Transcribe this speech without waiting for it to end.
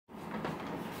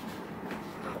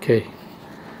Okay.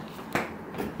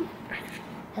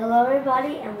 Hello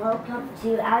everybody and welcome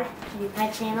to our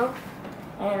PewDiePie channel,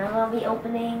 and I'm going to be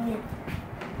opening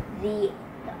the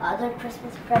other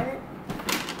Christmas present,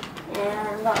 and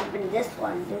I'm going to open this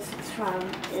one.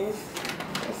 This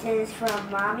is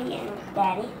from Mommy and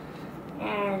Daddy,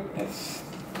 and it's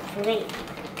for me.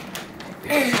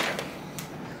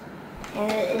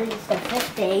 And it is the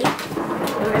 5th day.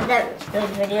 Remember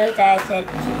those videos that I said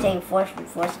keep saying 4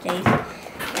 stays?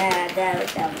 That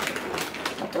was that one.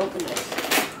 Let's open this.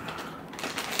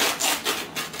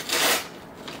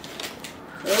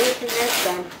 Where's the next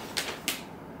one?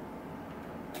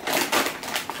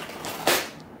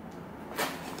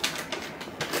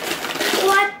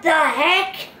 What the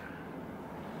heck?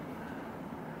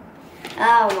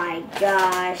 Oh my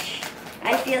gosh.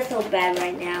 I feel so bad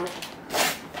right now.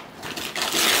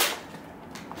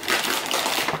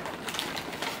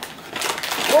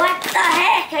 What the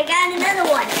heck? I got another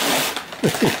one.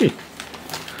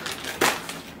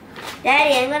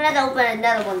 Daddy, I'm going to open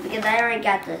another one because I already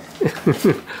got this.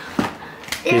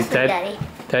 Daddy.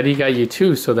 Daddy got you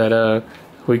two so that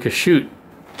we could shoot.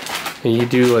 And you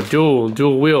do a dual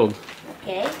wield.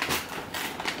 Okay.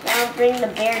 Now I'll bring the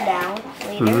bear down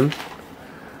later.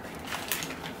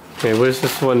 Okay, where's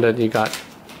this one that you got?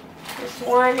 This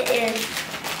one is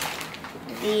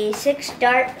the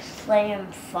 6-dart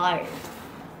slam fire.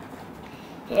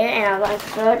 Yeah, and I'm going to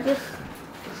throw this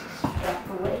stuff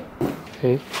away.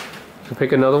 Okay. So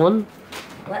pick another one?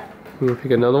 What? You want to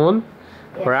pick another one?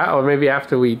 Yeah. Or maybe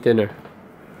after we eat dinner?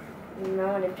 No,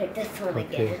 I'm going to pick this one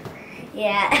again.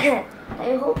 Yeah.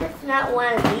 I hope it's not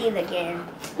one of these again.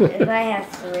 If I have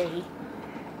 3.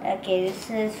 Okay, this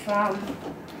is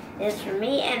for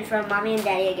me and from Mommy and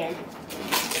Daddy again.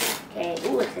 Okay,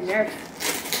 ooh, it's a Nerf.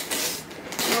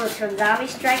 Ooh, it's from Zombie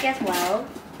Strike as well.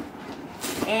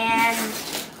 And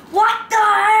what the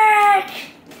heck?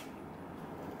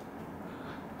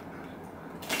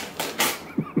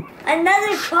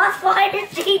 Another crossfire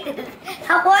Jesus.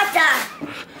 What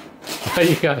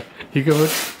the? You go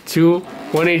 2,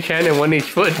 1 each hand and 1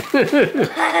 each foot. What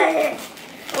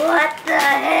the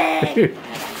heck?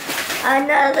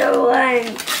 Another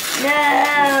one.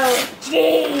 No.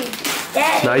 Jeez.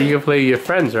 Now you can play with your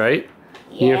friends, right?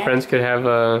 Yeah. Your friends could have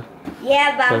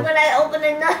Yeah, but I'm gonna open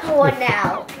another one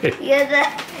now. Because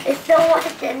it's so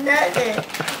much another.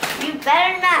 You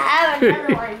better not have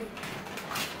another one.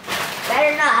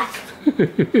 Better not.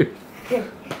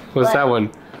 What's that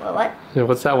one? What?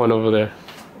 What's that one over there?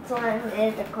 This one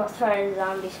is the Crossfire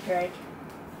Zombie Strike.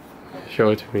 Show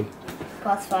it to me.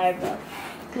 Crossfire, bro.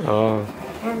 Oh.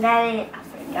 And Daddy,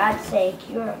 for God's sake,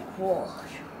 you are cool.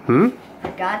 For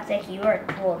God's sake, you are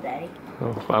cool, Daddy.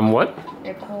 Oh, I'm what?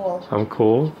 You're cool. I'm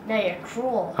cool? No, you're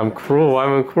cruel. I'm cruel? Why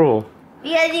am I cruel?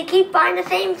 Because you keep buying the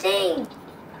same thing.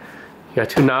 Yeah,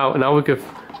 two. Now we could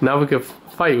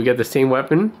fight. We get the same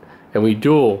weapon and we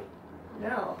duel.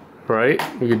 No. Right?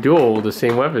 We could duel with the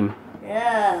same weapon.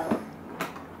 No.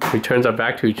 We turn our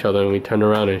back to each other and we turn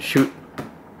around and shoot.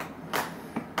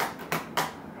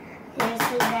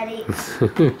 Seriously, Daddy?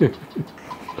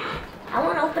 I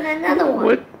want to open another one.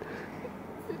 What?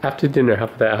 After dinner, how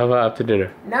about that? How about after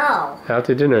dinner? No.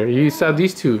 After dinner. You saw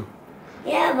these two.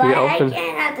 Yeah, but I can't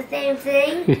have the same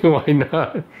thing. Why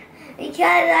not? Because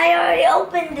I already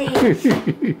opened these.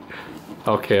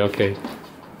 Okay.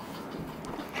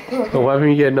 Well, why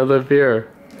don't you get another beer?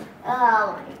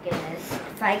 Oh my goodness.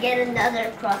 If I get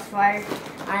another crossfire,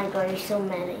 I'm going to be so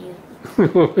mad at you.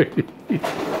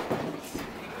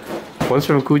 One's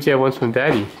from Kuja, one's from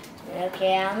Daddy.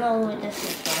 Okay, I don't know who this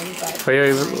is from, but...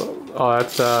 Oh,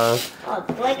 that's Oh,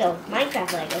 it's Lego.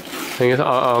 Minecraft Lego. I think it's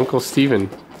Uncle Steven.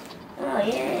 Oh,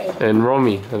 yay. And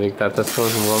Romy. I think that's one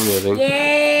from Romy, I think.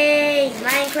 Yay!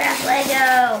 Minecraft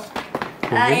Lego!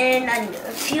 In a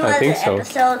few other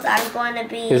episodes, I'm going to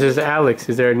be... This is Alex.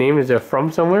 Is there a name? Is there a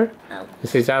from somewhere? Oh. It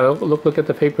says Alex. Look at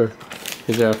the paper.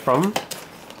 Is there a from?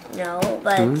 No,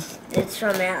 but it's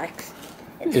from Alex.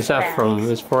 It's not Alex. From.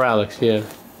 It's for Alex, yeah.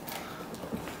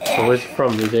 So where's it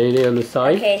from? Is there anything on the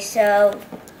side? Okay, so...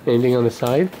 Anything on the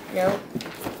side? No.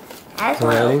 I just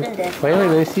want to open this. Wait,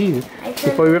 let's see.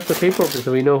 Before we rip the paper open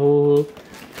so we know who...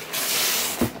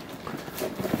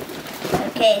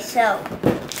 Okay, so...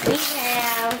 We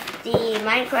have the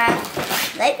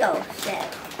Minecraft Lego set.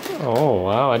 Oh,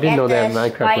 wow. I didn't know they had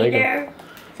Minecraft Lego.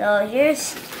 So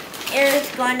here's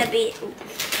going to be...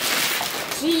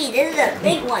 Gee, this is a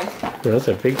big one. That's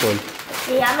a big one.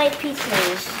 See how many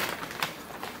pieces?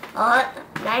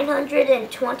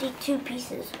 922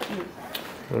 pieces.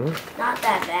 Not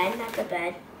that bad, not that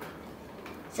bad.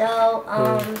 So,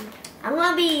 I'm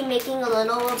gonna be making a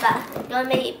little about. I'm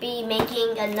gonna be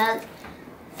making another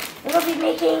I'm gonna be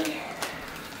making.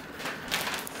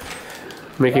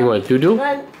 Making what? Doo-doo?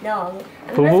 No.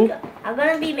 Boo-boo? I'm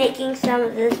gonna be making some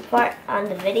of this part on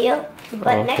the video,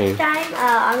 but Okay. next time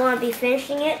I'm gonna be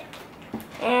finishing it,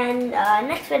 and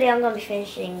next video I'm gonna be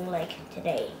finishing like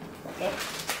today. Okay.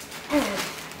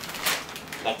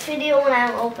 Next video when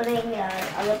I'm opening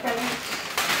other presents,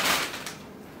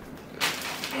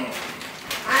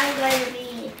 I'm going to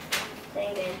be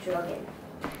saying the intro again.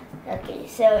 Okay,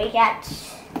 so we got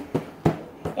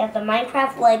the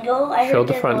Minecraft Lego. I Show heard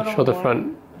the there's front. a Show the little front.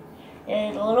 more.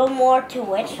 There's a little more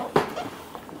to it.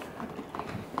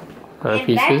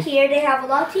 And back Pieces. here they have a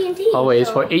lot of TNT. Oh wait,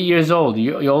 it's for 8 years old.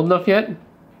 You old enough yet?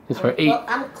 It's for 8. Well,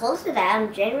 I'm close to that.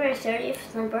 I'm January 30th.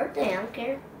 It's my birthday. I don't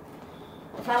care.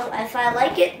 If I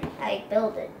like it, I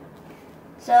build it.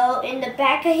 So in the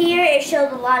back of here, it shows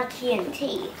a lot of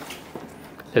TNT.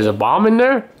 There's a bomb in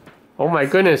there? Oh my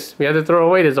goodness, we have to throw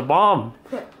away. There's a bomb.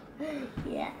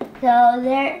 Yeah. So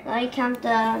there, let me count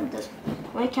the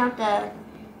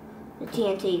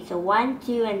TNT. So 1,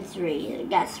 2, and 3. We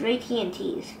got 3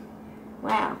 TNTs.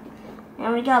 Wow.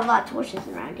 And we got a lot of torches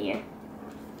around here.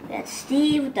 That's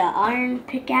Steve, the iron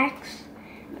pickaxe,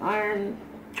 iron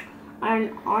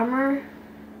armor,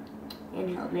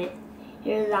 and helmet.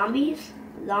 Here's zombies,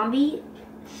 zombie,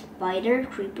 spider,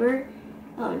 creeper,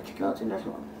 and skeleton as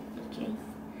well. Okay.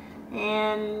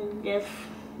 And just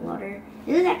water.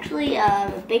 This is actually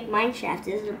a big mine shaft.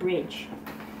 This is a bridge.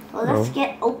 Well, let's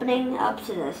get opening up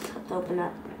to this. Let's open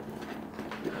up.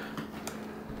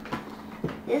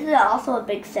 This is also a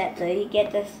big set, so you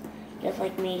get this just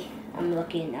like me. I'm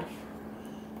lucky enough.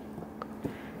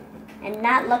 And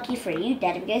not lucky for you,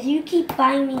 Daddy, because you keep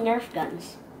buying me Nerf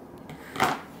guns.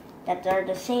 That are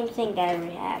the same thing that I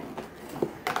already have.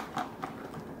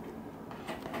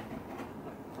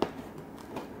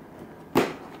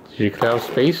 Did you clear out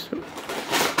space?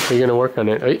 Are you gonna work on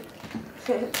it? Right?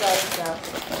 So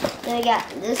we got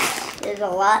this. Is a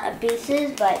lot of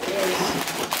pieces, but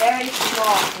it's very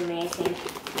small for me, I think.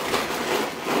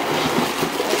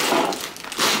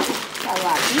 Got a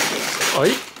lot of pieces. Oi.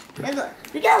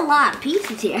 We got a lot of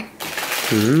pieces here.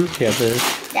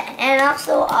 Yeah, And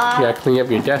also, yeah, clean up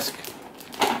your desk.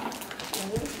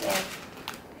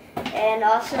 And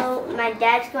also, my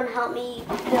dad's gonna help me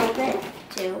build it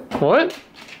too. What?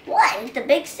 What? It's a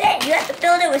big set. You have to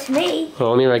build it with me. Well,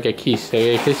 only if I get keys.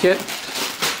 Did I get kiss yet?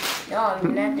 No,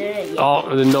 I'm not doing it yet.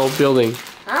 Oh, no building.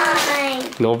 Fine.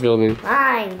 No building.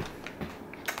 Fine.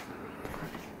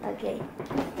 Okay.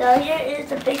 So here is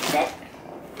the big set.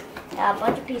 A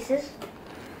bunch of pieces.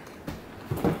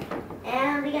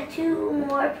 And we got 2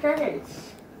 more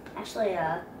presents. Actually,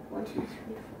 1, 2, 3,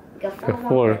 4. We got 4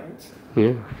 more presents.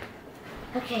 Yeah.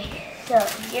 Okay, so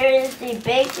here is the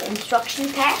big instruction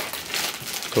pack.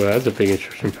 Oh, that's a big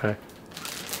instruction pack.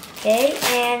 Okay,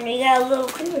 and we got a little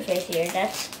creeper face here.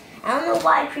 I don't know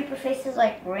why creeper faces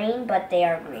like green, but they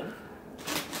are green.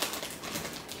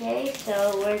 Okay,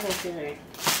 so where's my scissors?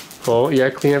 Well, yeah,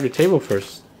 clean up your table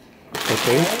first.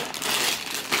 Okay.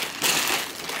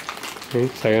 Okay,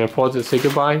 so I'm gonna pause it, say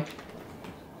goodbye.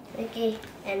 Okay,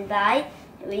 and bye.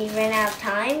 We ran out of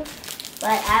time,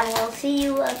 but I will see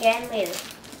you again later.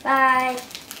 Bye.